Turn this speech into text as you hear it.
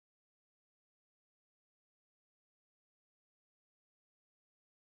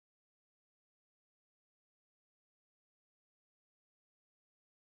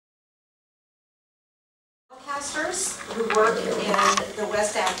pastors who work in the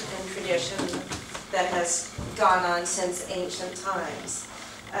West African tradition that has gone on since ancient times.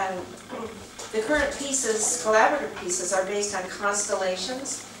 The current pieces, collaborative pieces, are based on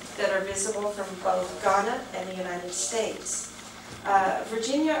constellations that are visible from both Ghana and the United States.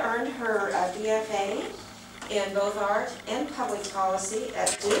 Virginia earned her BFA in both art and public policy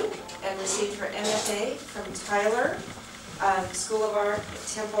at Duke and received her MFA from Tyler School of Art at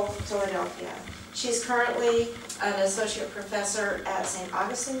Temple, Philadelphia. She's currently an associate professor at St.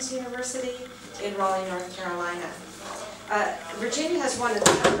 Augustine's University in Raleigh, North Carolina. Virginia has won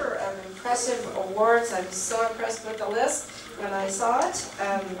a number of impressive awards. I was so impressed with the list when I saw it.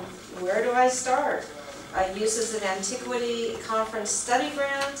 Where do I start? Uses an Antiquity Conference Study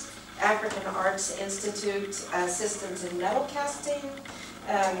Grant, African Arts Institute Assistance in Metal Casting,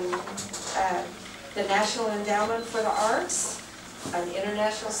 the National Endowment for the Arts, the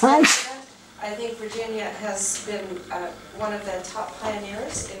International Science Grant. I think Virginia has been one of the top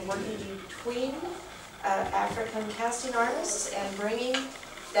pioneers in working between African casting artists and bringing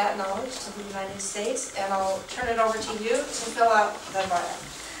that knowledge to the United States. And I'll turn it over to you to fill out the bio.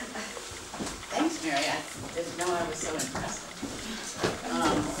 Thanks, Mary. I didn't know I was so impressed.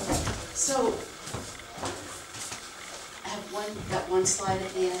 So I have got one slide at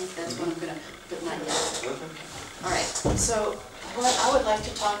the end. That's what I'm going to put my All right. So what I would like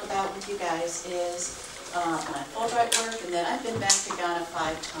to talk about with you guys is my Fulbright work, and then I've been back to Ghana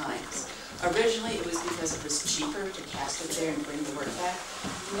 5 times. Originally, it was because it was cheaper to cast it there and bring the work back.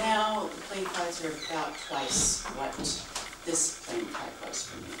 Now, the plane flights are about twice what this plane flight was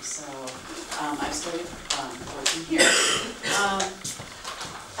for me. So I've started working here.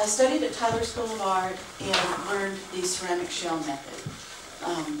 I studied at Tyler School of Art and learned the ceramic shell method.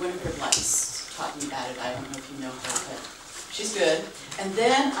 Winifred Lice taught me about it. I don't know if you know her, but she's good. And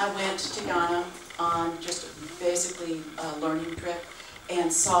then I went to Ghana on just basically a learning trip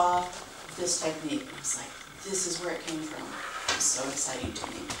and saw this technique. I was like, this is where it came from. It's so exciting to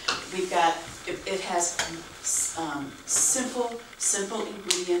me. We've got, it has simple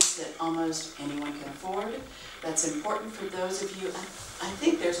ingredients that almost anyone can afford. That's important for those of you. I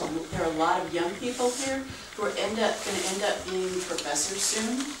think there are a lot of young people here who are going to end up being professors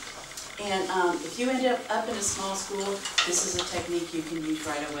soon. And if you end up in a small school, this is a technique you can use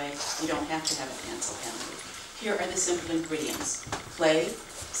right away. You don't have to have a pencil penalty. Here are the simple ingredients: clay,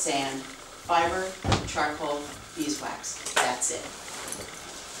 sand, fiber, charcoal, beeswax. That's it.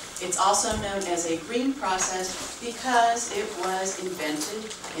 It's also known as a green process because it was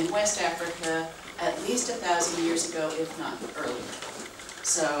invented in West Africa at least 1,000 years ago, if not earlier.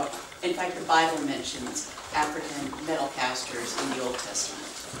 So, in fact, the Bible mentions African metal casters in the Old Testament.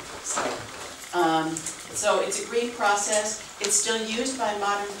 So it's a green process. It's still used by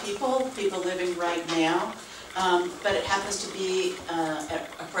modern people living right now. But it happens to be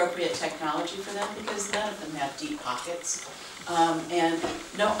appropriate technology for them because none of them have deep pockets. And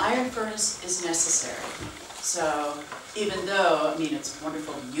no iron furnace is necessary. So even though, I mean, it's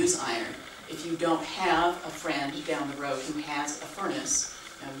wonderful to use iron, if you don't have a friend down the road who has a furnace,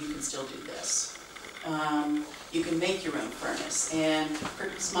 you can still do this. You can make your own furnace. And for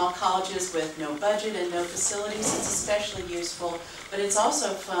small colleges with no budget and no facilities, it's especially useful. But it's also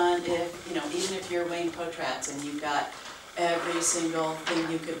fun if, even if you're Wayne Potratz and you've got every single thing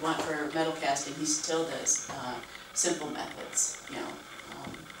you could want for metal casting, he still does simple methods,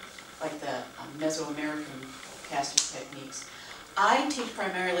 like the Mesoamerican casting techniques. I teach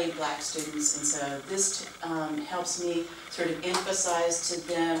primarily black students, and so this helps me sort of emphasize to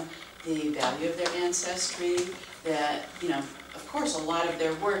them the value of their ancestry, that, of course, a lot of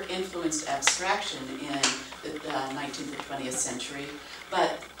their work influenced abstraction in the 19th and 20th century,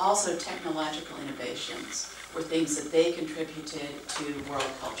 but also technological innovations were things that they contributed to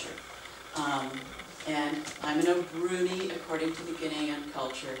world culture. And I'm an Obruni according to the Ghanaian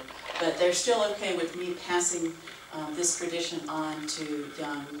culture, but they're still okay with me passing this tradition on to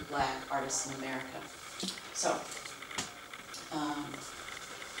young black artists in America. So,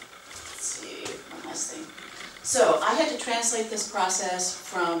 let's see, one last thing. So I had to translate this process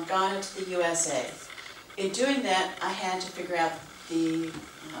from Ghana to the USA. In doing that, I had to figure out the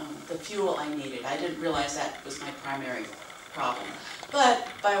fuel I needed. I didn't realize that was my primary problem. But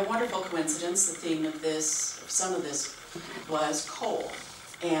by a wonderful coincidence, the theme of some of this was coal.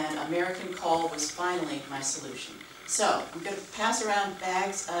 And American coal was finally my solution. So I'm going to pass around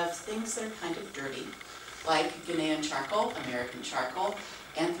bags of things that are kind of dirty, like Ghanaian charcoal, American charcoal,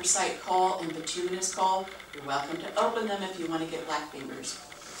 anthracite coal, and bituminous coal. You're welcome to open them if you want to get black fingers.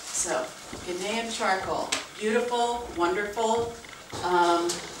 So, Ghanaian charcoal, beautiful, wonderful.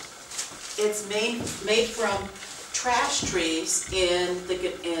 it's made from trash trees in the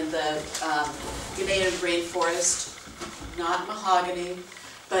Ghanaian rainforest, not mahogany,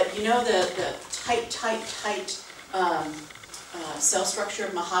 but you know the tight cell structure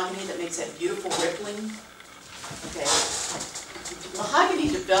of mahogany that makes that beautiful rippling? Okay. Mahogany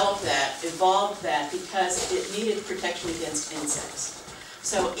evolved that because it needed protection against insects.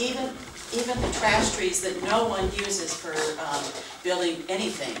 So even the trash trees that no one uses for building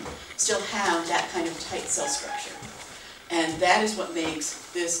anything still have that kind of tight cell structure. And that is what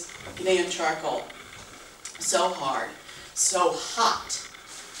makes this Ghanaian charcoal so hard, so hot.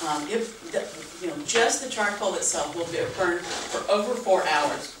 Just the charcoal itself will be burned for over 4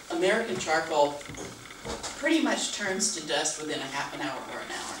 hours. American charcoal pretty much turns to dust within a half an hour or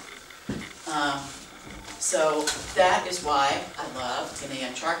an hour. So that is why I love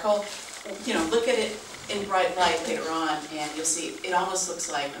Ghanaian charcoal. Look at it in bright light later on and you'll see it almost looks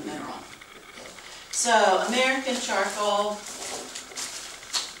like a mineral. So American charcoal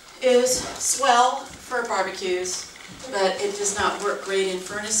is swell for barbecues, but it does not work great in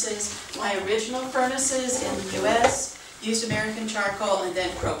furnaces. My original furnaces in the US used American charcoal and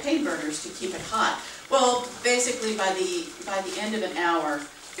then propane burners to keep it hot. Well, basically by the end of an hour,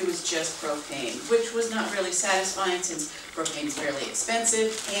 it was just propane, which was not really satisfying since propane is fairly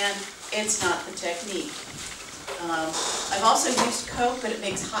expensive and it's not the technique. I've also used coke, but it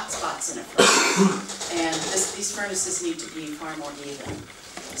makes hot spots in a furnace, and these furnaces need to be far more even.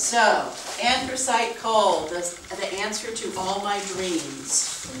 So, anthracite coal, the answer to all my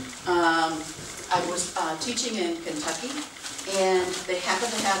dreams. I was teaching in Kentucky, and they happen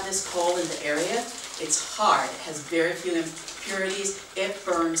to have this coal in the area. It's hard, it has very few impurities, it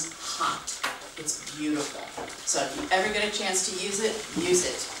burns hot. It's beautiful. So if you ever get a chance to use it.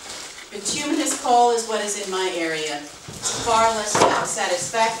 Bituminous coal is what is in my area. It's a far less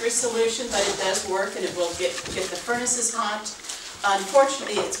satisfactory solution, but it does work and it will get the furnaces hot.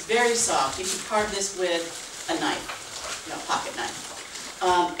 Unfortunately, it's very soft. You can carve this with a knife, pocket knife.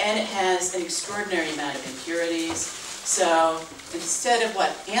 And it has an extraordinary amount of impurities. So instead of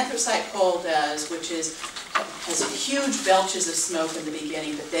what anthracite coal does, which has huge belches of smoke in the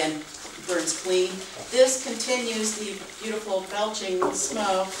beginning, but then burns clean, this continues the beautiful belching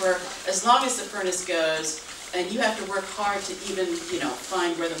smoke for as long as the furnace goes, and you have to work hard to even,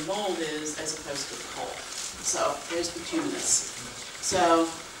 find where the mold is as opposed to the coal. So there's bituminous. So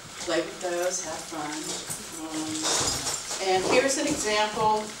play with those, have fun. And here's an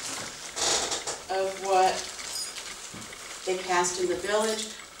example of what they cast in the village.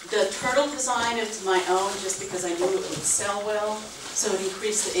 The turtle design is my own just because I knew it would sell well, so it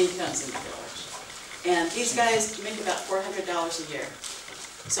increased the incomes in the village. And these guys make about $400 a year.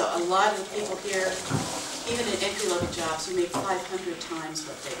 So a lot of the people here, even in entry-level jobs, you make 500 times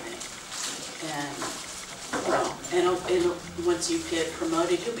what they make. And once you get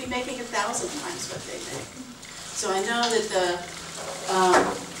promoted, you'll be making 1,000 times what they make. So I know that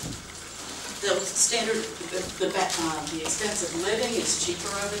the standard, the expense of living is cheaper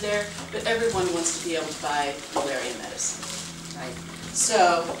over there, but everyone wants to be able to buy malaria medicine, right?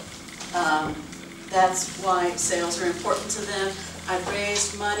 So that's why sales are important to them. I've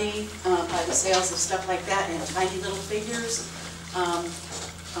raised money by the sales of stuff like that in tiny little figures, about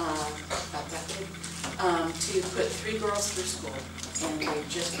that big, to put 3 girls through school, and they've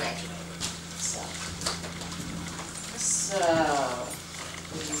just graduated.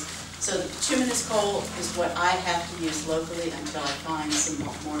 So the bituminous coal is what I have to use locally until I find some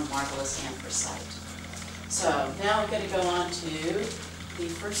more marvelous anthracite. So now we're going to go on to the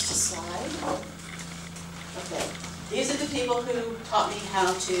first slide. Okay, these are the people who taught me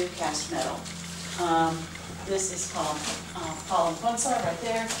how to cast metal. This is called Paul and Ponsar right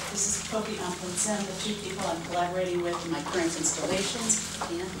there. This is Kofi and Ponsen, the 2 people I'm collaborating with in my current installations.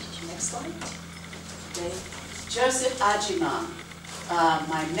 And next slide. Okay. Joseph Ajimam,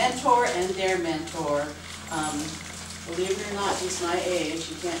 my mentor and their mentor. Believe it or not, he's my age,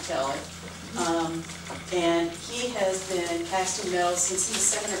 you can't tell it. And he has been casting metal since he was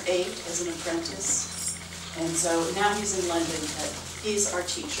 7 or 8 as an apprentice. And so now he's in London. He's our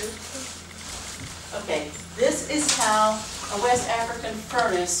teacher. Okay, this is how a West African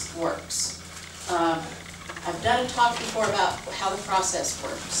furnace works. I've done a talk before about how the process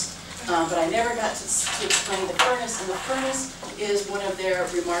works, but I never got to explain the furnace, and the furnace is one of their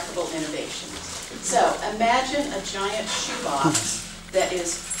remarkable innovations. So imagine a giant shoebox that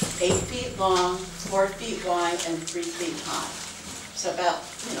is 8 feet long, 4 feet wide, and 3 feet high. So about,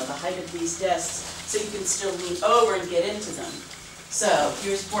 the height of these desks, so you can still lean over and get into them. So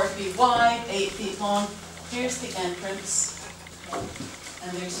here's 4 feet wide, 8 feet long. Here's the entrance.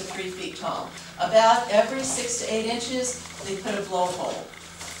 and these are 3 feet tall. About every 6 to 8 inches, they put a blowhole.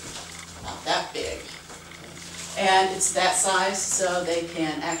 Not that big. And it's that size, so they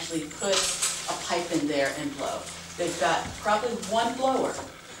can actually put a pipe in there and blow. They've got probably 1 blower,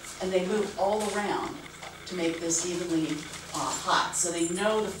 and they move all around to make this evenly hot, so they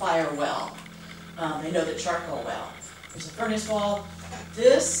know the fire well. They know the charcoal well. There's a furnace wall.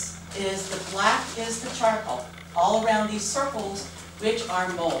 This is the black is the charcoal. All around these circles, which are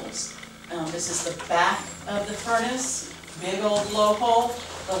molds. This is the back of the furnace, big old blowhole.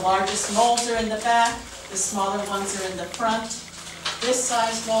 The largest molds are in the back, the smaller ones are in the front. This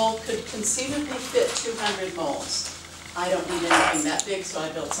size mold could conceivably fit 200 molds. I don't need anything that big, so I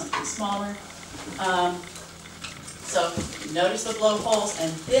built something smaller. So notice the blowholes,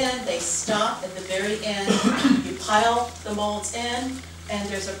 and then they stop at the very end. You pile the molds in, and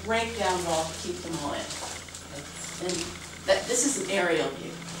there's a breakdown wall to keep them all in. And this is an aerial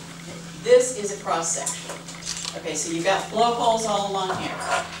view. This is a cross section. Okay, so you've got blowholes all along here.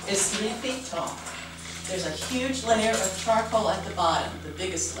 It's 3 feet tall. There's a huge layer of charcoal at the bottom, the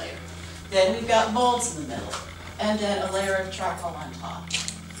biggest layer. Then we've got molds in the middle, and then a layer of charcoal on top.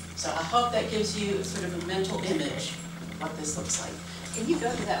 So I hope that gives you sort of a mental image of what this looks like. Can you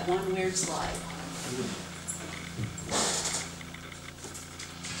go to that one weird slide?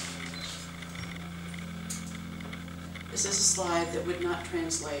 This is a slide that would not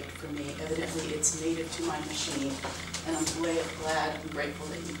translate for me. Evidently, it's native to my machine, and I'm glad and grateful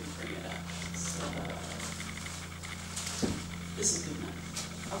that you can bring it up. So, this is good enough.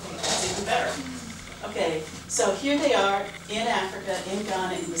 Okay, that's even better. Okay, so here they are in Africa, in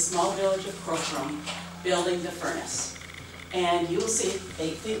Ghana, in the small village of Krokrom, building the furnace. And you will see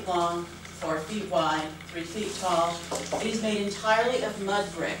 8 feet long, 4 feet wide, 3 feet tall. It is made entirely of mud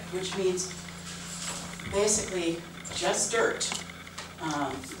brick, which means basically just dirt,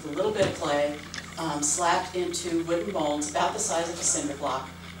 a little bit of clay, slapped into wooden molds about the size of a cinder block.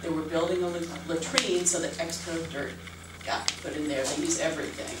 They were building a latrine so that extra dirt got put in there. They use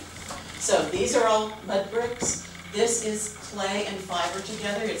everything. So these are all mud bricks. This is clay and fiber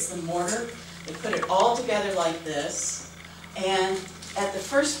together. It's the mortar. They put it all together like this. And at the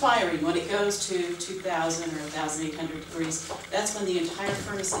first firing, when it goes to 2,000 or 1,800 degrees, that's when the entire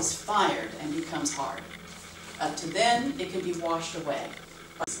furnace is fired and becomes hard. Up to then, it can be washed away.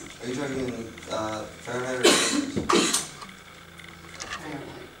 Are you talking Fahrenheit or Celsius?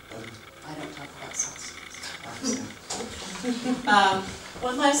 Fahrenheit. I don't talk about Celsius.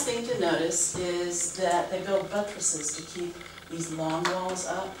 One last thing to notice is that they build buttresses to keep these long walls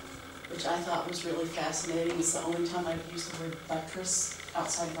up, which I thought was really fascinating. It's the only time I've used the word buttress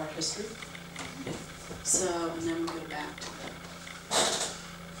outside of our history. So, and then we go back to the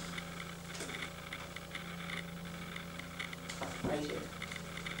right here.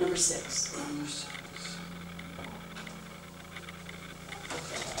 Number 6.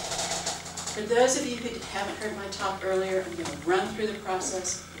 For those of you who haven't heard my talk earlier, I'm going to run through the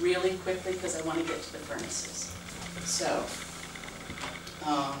process really quickly because I want to get to the furnaces. So,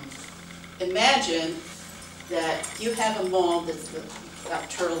 imagine that you have a mold that's got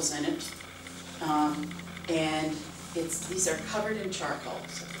turtles in it, and these are covered in charcoal.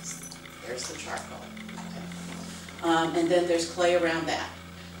 So there's the charcoal. Okay. And then there's clay around that.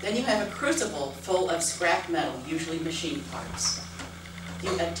 Then you have a crucible full of scrap metal, usually machine parts.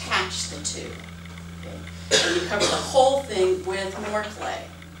 You attach the two, okay? And you cover the whole thing with more clay.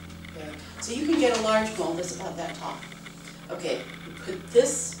 Okay? So you can get a large mold that's about that tall. Okay, you put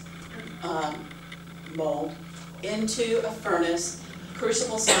this mold into a furnace,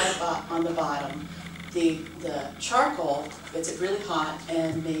 crucible side on the bottom. The charcoal gets it really hot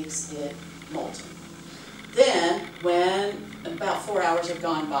and makes it molten. Then, when about 4 hours have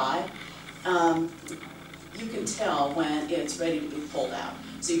gone by, you can tell when it's ready to be pulled out.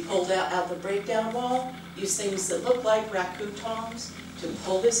 So you pull out the breakdown wall, use things that look like raku tongs to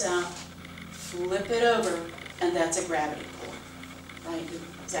pull this out, flip it over, and that's a gravity pour. Right?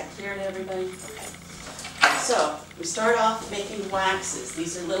 Is that clear to everybody? Okay. So we start off making waxes.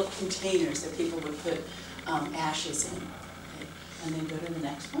 These are little containers that people would put ashes in. Okay? And then go to the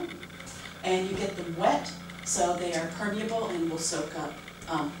next one. And you get them wet, so they are permeable and will soak up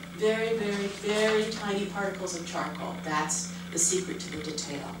very, very, very tiny particles of charcoal. That's the secret to the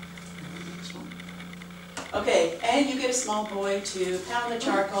detail. Okay, and you get a small boy to pound the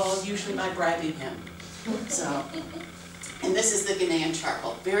charcoal, usually by bribing him. So, and this is the Ghanaian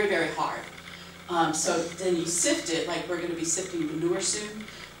charcoal, very, very hard. So then you sift it, like we're going to be sifting manure soon,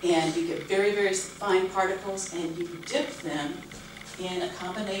 and you get very, very fine particles, and you dip them in a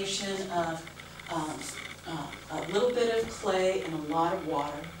combination of a little bit of clay and a lot of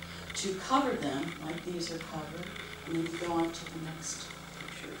water to cover them, like these are covered, and then you go on to the next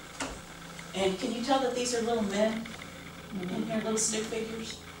picture. And can you tell that these are little men in here, little stick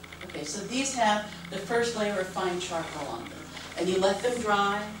figures? Okay, so these have the first layer of fine charcoal on them. And you let them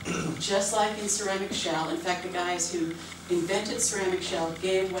dry, just like in ceramic shell. In fact, the guys who invented ceramic shell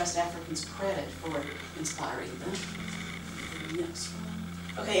gave West Africans credit for inspiring them. Next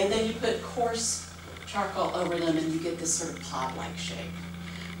one. Okay, and then you put coarse charcoal over them and you get this sort of pod-like shape.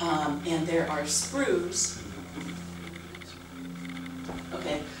 And there are sprues.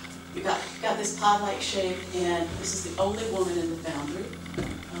 Okay, you got this pod-like shape, and this is the only woman in the foundry.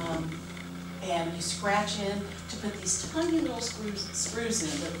 And you scratch in to put these tiny little sprues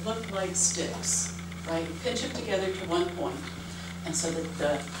in that look like sticks, right? You pinch them together to one point, and so that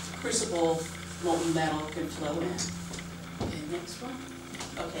the crucible molten metal can flow in. Okay, next one.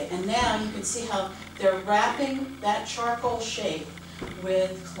 Okay, and now you can see how they're wrapping that charcoal shape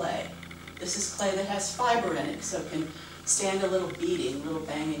with clay. This is clay that has fiber in it, so it can stand a little beating, a little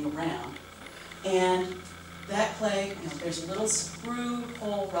banging around. And that clay, there's a little screw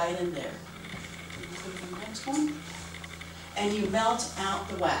hole right in there. The next one. And you melt out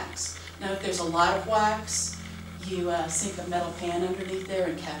the wax. Now, if there's a lot of wax, you sink a metal pan underneath there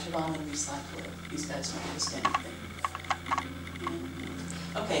and catch it all and recycle it. These guys don't waste anything.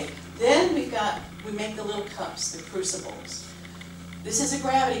 Okay, then we make the little cups, the crucibles. This is a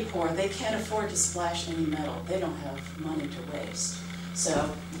gravity pour. They can't afford to splash any metal. They don't have money to waste.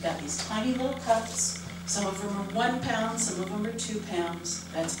 So you've got these tiny little cups. Some of them are 1 pound, some of them are 2 pounds.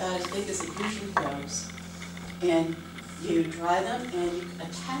 That's about as big as it usually goes. And you dry them and you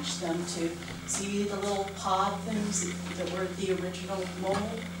attach them to, see the little pod things that were the original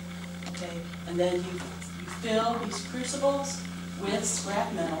mold? Okay, and then you fill these crucibles with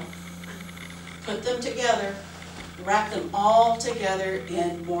scrap metal, put them together, wrap them all together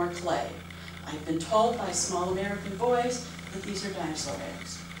in more clay. I've been told by small American boys that these are dinosaur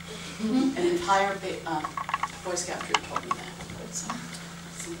eggs. An entire Boy Scout troop told me that.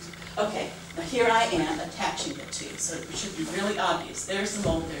 Okay, now here I am attaching the two, so it should be really obvious. There's the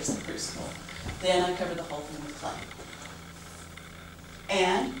mold, there's the crucible. Then I cover the whole thing with clay.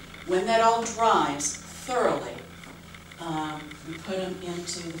 And when that all dries thoroughly, we put them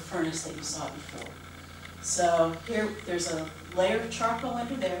into the furnace that you saw before. So here, there's a layer of charcoal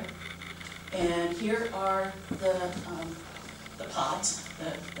under there, and here are the pods,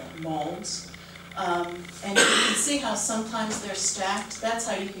 the molds. And you can see how sometimes they're stacked. That's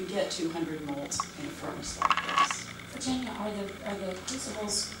how you can get 200 molds in a furnace like this. Virginia, are the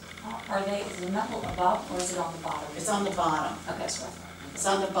crucibles, is the metal above or is it on the bottom? It's on the bottom. Okay, so It's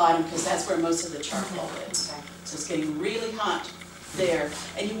on the bottom because that's where most of the charcoal is. okay. So it's getting really hot there.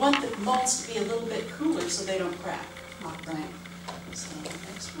 And you want the molds to be a little bit cooler so they don't crack. Right. So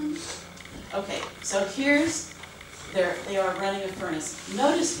next one. Okay, so they are running a furnace.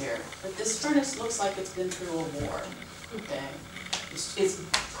 Notice here that this furnace looks like it's been through a war. Okay, it's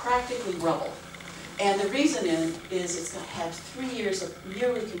practically rubble. And the reason is it's had 3 years of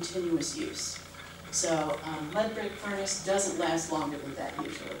nearly continuous use. So mud brick furnace doesn't last longer than that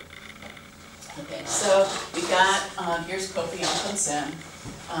usually. Okay, so we got, here's poking up and Sam,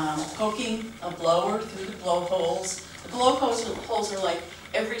 poking a blower through the blowholes. The blowholes are like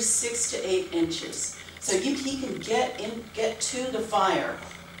every 6 to 8 inches. So he can get to the fire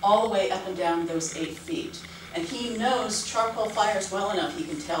all the way up and down those 8 feet. And he knows charcoal fires well enough. He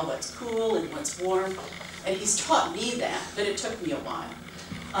can tell what's cool and what's warm. And he's taught me that, but it took me a while.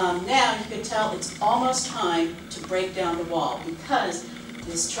 Now you can tell it's almost time to break down the wall because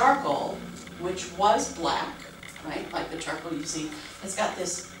this charcoal, which was black, right, like the charcoal you see, has got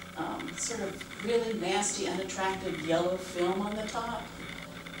this sort of really nasty, unattractive yellow film on the top.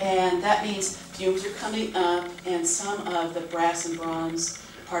 And that means fumes are coming up and some of the brass and bronze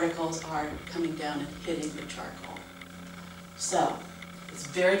particles are coming down and hitting the charcoal. So it's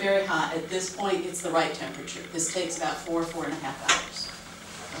very, very hot. At this point, it's the right temperature. This takes about 4.5 hours.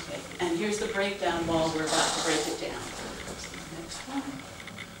 Okay, and here's the breakdown wall. We're about to break it down. Next one.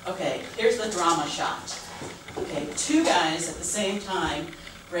 Okay, here's the drama shot. Okay, 2 guys at the same time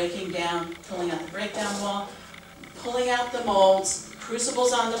breaking down, pulling out the breakdown wall, pulling out the molds,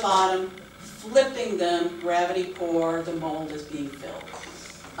 crucibles on the bottom, flipping them, gravity pour, the mold is being filled.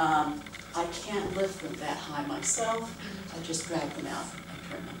 I can't lift them that high myself. I just drag them out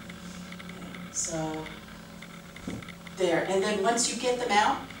and turn them. Okay, so there, and then once you get them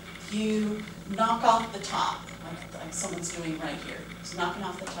out, you knock off the top. I like someone's doing right here. It's knocking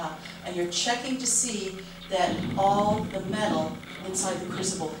off the top, and you're checking to see that all the metal inside the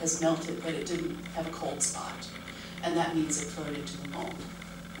crucible has melted, but it didn't have a cold spot. And that means it flowed into the mold.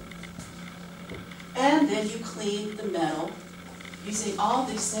 And then you clean the metal using all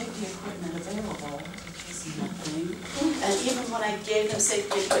the safety equipment available, which is nothing. And even when I gave them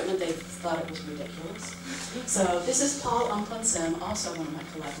safety equipment, they thought it was ridiculous. So this is Paul Umplansem, also one of my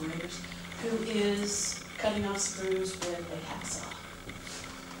collaborators, who is cutting off screws with a hacksaw.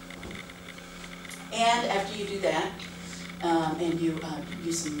 And after you do that, and you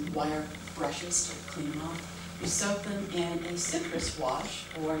use some wire brushes to clean them off, you soak them in a citrus wash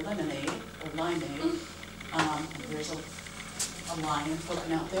or lemonade or limeade. There's a lion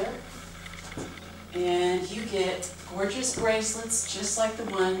poking out there. And you get gorgeous bracelets just like the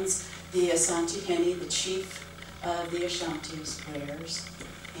ones the Asante Hene, the chief of the Ashantis, wears.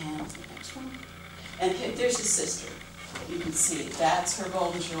 And the next one. And there's his sister. You can see that's her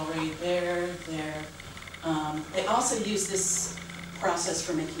golden jewelry there. They also use this process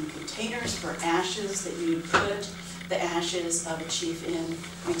for making containers for ashes that you put the ashes of a chief in,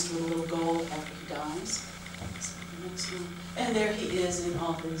 mixed with a little gold after he dies. So the next one. And there he is in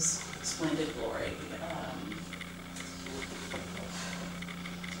all his splendid glory.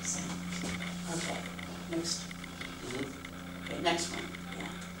 Okay, next. Okay, next one.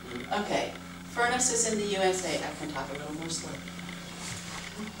 Yeah. Okay, furnaces in the USA. I can talk a little more slowly.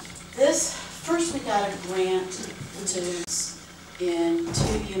 First we got a grant to in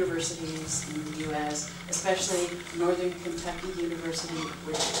 2 universities in the U.S., especially Northern Kentucky University,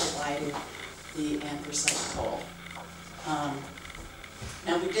 which provided the anthracite coal.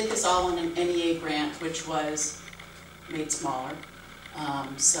 Now we did this all on an NEA grant, which was made smaller.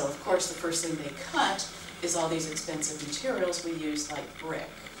 So of course the first thing they cut is all these expensive materials we use like brick.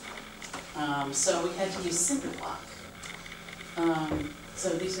 So we had to use cinder block. So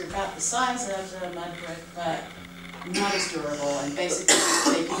these are about the size of the mud brick, but not as durable, and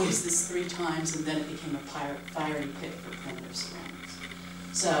basically they could use this 3 times and then it became a firing pit for primitive ceramics.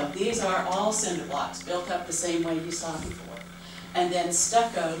 So these are all cinder blocks built up the same way you saw before, and then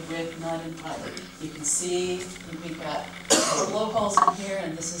stuccoed with mud and fiber. You can see we've got blowholes in here,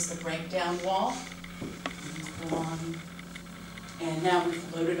 and this is the breakdown wall. And now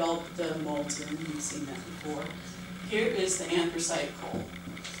we've loaded all the molds in, you've seen that before. Here is the anthracite coal.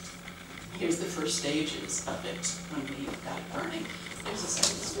 Here's the first stages of it when we got it burning. There's the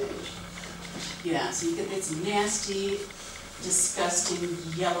second stage. Yeah, so you get this nasty, disgusting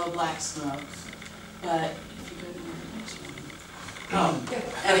yellow-black smoke. But if you go to the next one. Oh,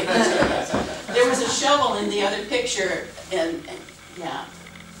 anyway. There was a shovel in the other picture, and yeah,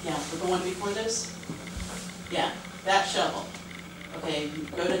 for the one before this. Yeah, that shovel. Okay,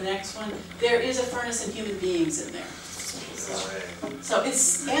 go to the next one. There is a furnace and human beings in there. So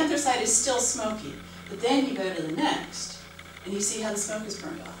it's anthracite is still smoky, but then you go to the next, and you see how the smoke is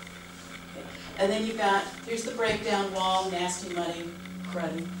burned off. Okay. And then you've got, here's the breakdown wall, nasty, muddy,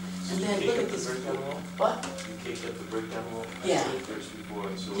 cruddy. And then look at this. Breakdown wall? What? You caked up the breakdown wall? Yeah. I said it first before,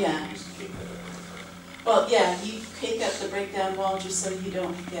 and so Yeah. you used to cake that up. Well, yeah, you cake up the breakdown wall just so you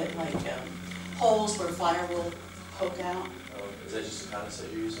don't get like holes where fire will poke out. Is that just a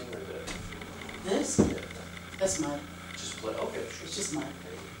condensate you're using, or This? yeah, That's mud. just play? Okay, sure. It's just mud.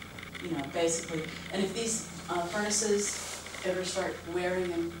 You know, basically. And if these furnaces ever start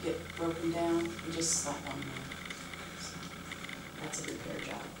wearing and get broken down, you just slap on them. So that's a repair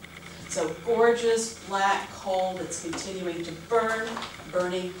job. So gorgeous black coal that's continuing to burn,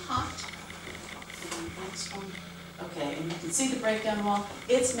 burning hot. And next one. Okay, and you can see the breakdown wall.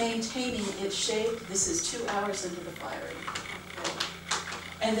 It's maintaining its shape. This is 2 hours into the firing. Okay.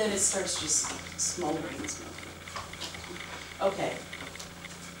 And then it starts just smoldering and smoking. Okay,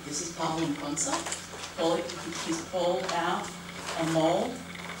 this is Paul Umplansem. He's pulled out a mold,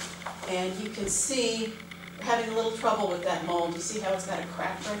 and you can see we're having a little trouble with that mold. You see how it's got a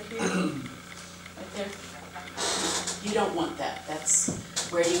crack right here? Right there? You don't want that. That's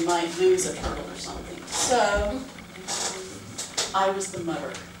where you might lose a turtle or something. So I was the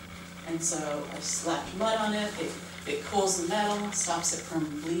mudder, and so I slapped mud on it. It cools the metal, stops it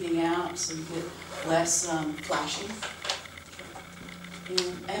from bleeding out, so you get less flashing.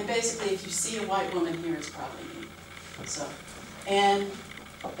 And basically, if you see a white woman here, it's probably me. So, and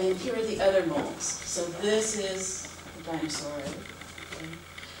here are the other molds. So this is the dinosaur.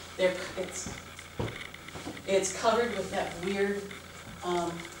 Okay. It's covered with that weird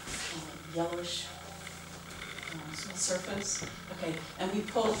yellowish surface. Okay, and we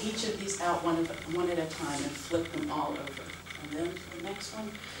pull each of these out one at a time and flip them all over. And then the next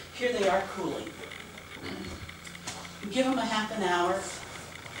one, here they are cooling. give them a half an hour,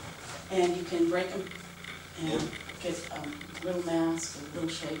 and you can break them and Yep. get little masks and little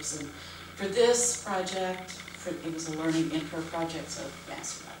shapes. And for this project, it was a learning intro project, so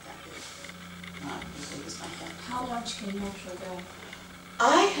masks are not that big. Not as big as my head. How large can you actually go?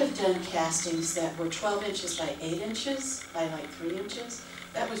 I have done castings that were 12 inches by 8 inches, by like 3 inches.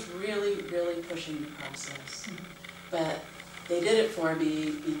 That was really, really pushing the process. But they did it for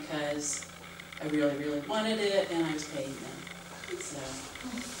me because I really, really wanted it and I was paying them.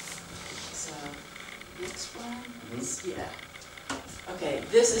 So next one, yeah. Okay,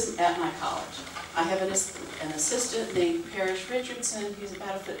 this is at my college. I have an assistant named Parrish Richardson. He's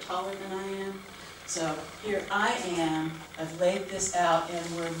about a foot taller than I am. So here I am, I've laid this out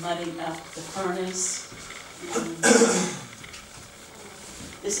and we're mudding up the furnace.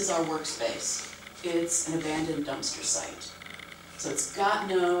 This is our workspace. It's an abandoned dumpster site. So it's got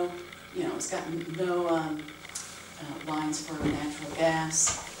no, it's got no lines for natural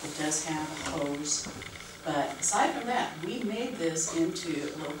gas. It does have a hose. But aside from that, we made this into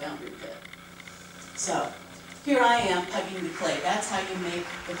a little foundry pit. So here I am pugging the clay. That's how you make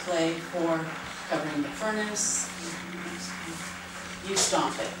the clay for covering the furnace. You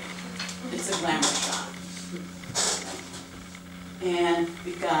stomp it. It's a glamour shot. And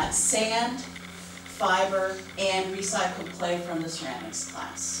we've got sand, fiber, and recycled clay from the ceramics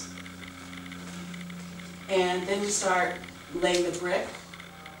class. And then we start laying the brick.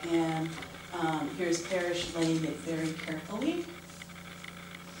 And here's Parrish laying it very carefully.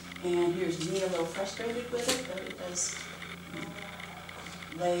 And here's me a little frustrated with it, but it does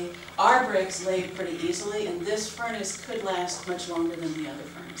lay. Our bricks lay pretty easily, and this furnace could last much longer than the other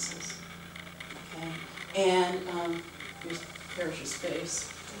furnaces. Okay, and here's Parrish's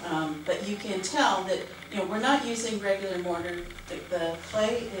face. But you can tell that we're not using regular mortar. The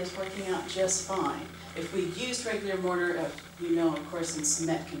clay is working out just fine. If we used regular mortar, of course, and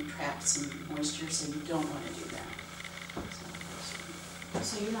cement can trap some moisture, so you don't want to do that.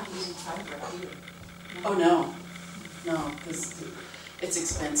 So you're not using fiber either? Oh, no, because it's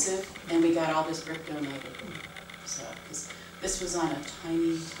expensive, and we got all this brick donated. So, because this was on a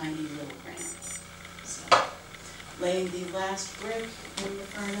tiny, tiny little grant. So, laying the last brick in the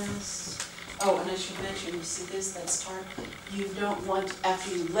furnace. Oh, and I should mention, you see this, that's tarp. You don't want,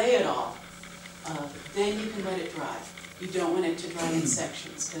 after you lay it all, then you can let it dry. You don't want it to dry in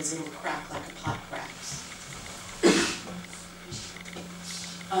sections, because it'll crack like a pot cracks.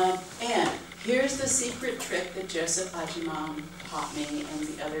 And here's the secret trick that Joseph Ajimam taught me and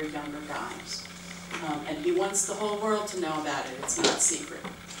the other younger guys. And he wants the whole world to know about it. It's not secret.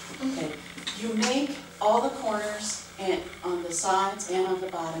 Okay. You make all the corners and on the sides and on the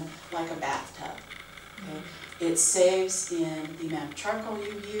bottom like a bathtub. Okay. It saves in the amount of charcoal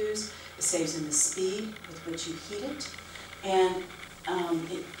you use. It saves in the speed with which you heat it. And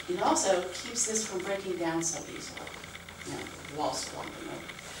it also keeps this from breaking down so easily. The walls along the middle.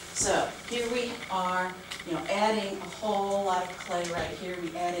 So here we are, adding a whole lot of clay right here.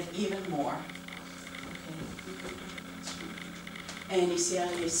 We added even more. Okay. And you see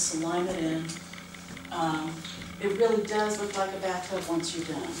how you slime it in. It really does look like a bathtub once you're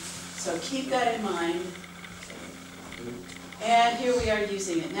done. So keep that in mind. And here we are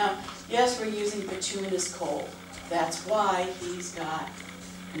using it. Now, yes, we're using bituminous coal. That's why he's got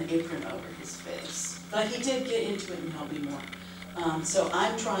an apron over his face. But he did get into it and help me more. So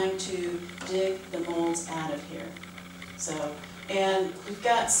I'm trying to dig the molds out of here. So, and we've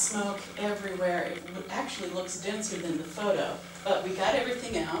got smoke everywhere. It actually looks denser than the photo, but we got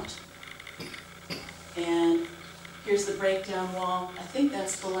everything out. And here's the breakdown wall. I think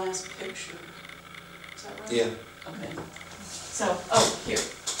that's the last picture. Is that right? Yeah. Okay. So, here,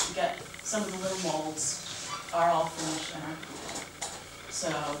 we got some of the little molds are all finished and are cool. So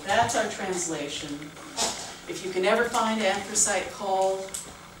that's our translation. If you can ever find anthracite coal,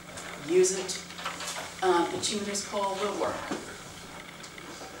 use it. Bituminous coal will work.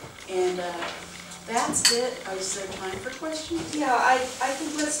 And that's it. Is there time for questions? Yeah, I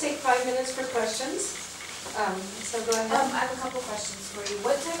think let's take 5 minutes for questions. So go ahead. I have a couple questions for you.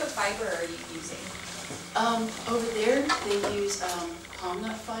 What type of fiber are you using? Over there, they use palm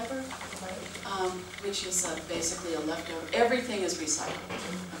nut fiber, which is basically a leftover. Everything is recycled.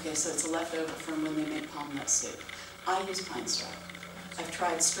 Okay, so it's a leftover from when they make palm nut soup. I use pine straw. I've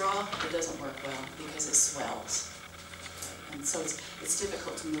tried straw. It doesn't work well because it swells. And so it's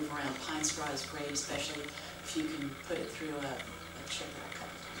difficult to move around. Pine straw is great, especially if you can put it through a chipper a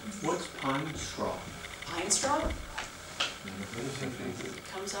couple times. What's pine straw? Pine straw? It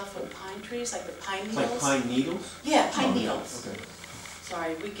comes off of pine trees, like the pine needles. Like pine needles? Yeah, pine needles. Okay.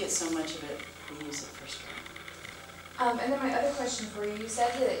 Sorry, we get so much of it, we use it for straw. And then my other question for you, you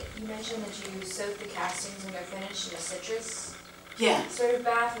said that, you mentioned that you soak the castings when they're finished in a citrus Yeah. sort of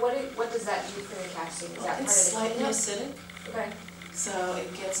bath. What does that do for the casting? Is that part of the It's slightly cleanup? acidic, Okay. so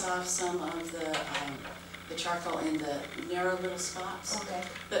it gets off some of the charcoal in the narrow little spots. Okay.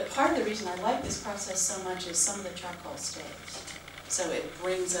 But part of the reason I like this process so much is some of the charcoal stays. So it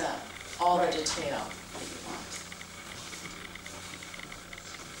brings up all the detail that you want.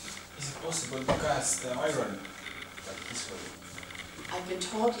 Is it possible to cast iron like this way? I've been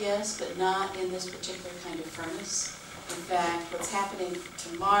told yes, but not in this particular kind of furnace. In fact, what's happening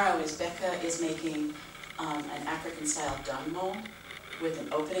tomorrow is Becca is making an African-style dung mold with an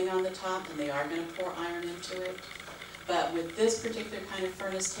opening on the top, and they are going to pour iron into it. But with this particular kind of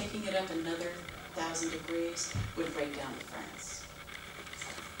furnace, taking it up another 1,000 degrees would break down the furnace.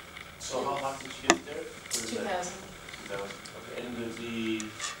 So how hot did you get there? 2,000. 2,000, okay, and the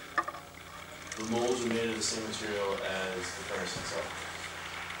molds are made of the same material as the furnace itself?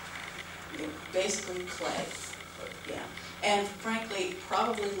 Basically clay, yeah. And frankly,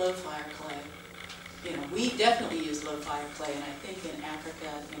 probably low-fire clay. You know, we definitely use low-fire clay, and I think in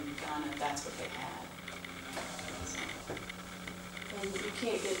Africa, in Ghana, that's what they had. And you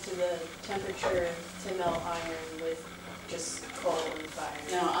can't get to the temperature to melt iron with just coal and fire.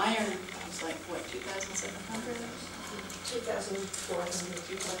 Now, iron is like, what, 2,700? 2,400.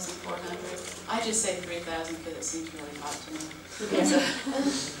 2,400. I just say 3,000 because it seems really hot to me.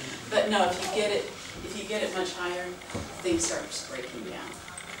 But no, if you get it much higher, things start just breaking down.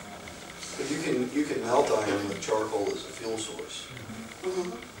 But you can melt iron with charcoal as a fuel source.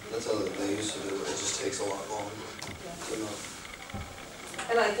 Mm-hmm. That's how they used to do it. It just takes a lot longer to melt.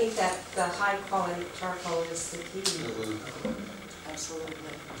 And I think that the high quality charcoal is the key. Absolutely.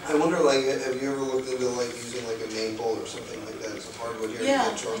 I wonder, like, have you ever looked into like using like a maple or something like that as a hardwood here? Yeah, to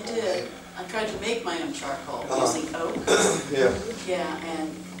get charcoal I did. made? I tried to make my own charcoal using oak. Yeah. Yeah, and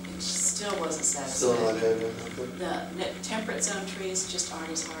it still wasn't Still not satisfying. had it. The temperate zone trees just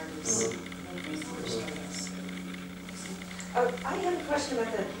aren't as hard as rainforest trees. Oh, I have a question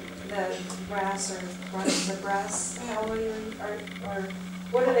about the brass or the brass alloy or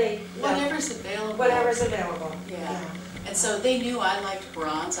what are they? Whatever's available. Whatever's available. Yeah. And so they knew I liked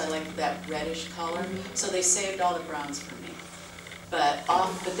bronze, I liked that reddish color, so they saved all the bronze for me. But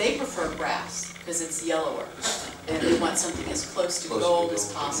they prefer brass, because it's yellower, and they want something as close to gold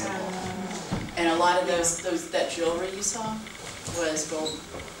as possible. And a lot of that jewelry you saw was gold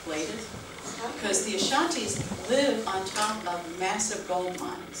plated, because the Ashantis live on top of massive gold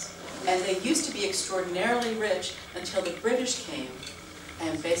mines. And they used to be extraordinarily rich until the British came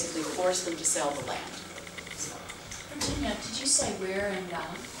and basically forced them to sell the land. Virginia, did you say where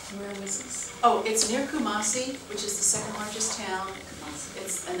was this? Oh, it's near Kumasi, which is the second largest town.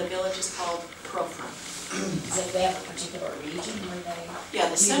 And the village is called Krofra. Is it that particular region where they? Yeah,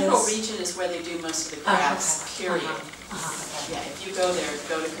 the do central this? region is where they do most of the Oh, crafts, okay. period. Okay. Yeah, if you go there,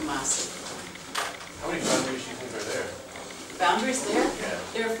 go to Kumasi. How many foundries do you think are there? Boundaries there? Yeah.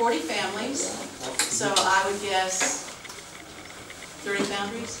 There are 40 families, so I would guess 30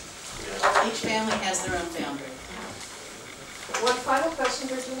 boundaries. Yeah. Each family has their own foundry. One final question,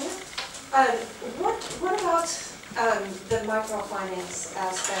 Virginia. What about the microfinance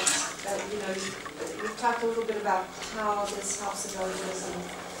aspect? You've talked a little bit about how this helps the villages, and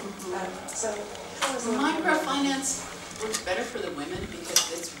so tell us a little bit. Microfinance works better for the women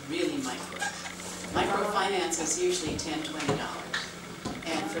because it's really micro. Microfinance is usually $10, $20.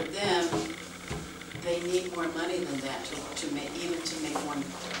 And for them, they need more money than that to make one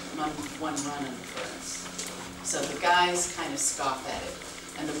run in the furnace. So the guys kind of scoff at it,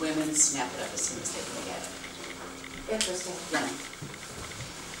 and the women snap it up as soon as they can get it. Interesting. Yeah.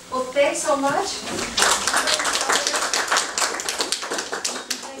 Well, thanks so much.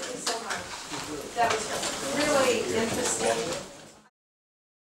 Thank you so much. That was really interesting.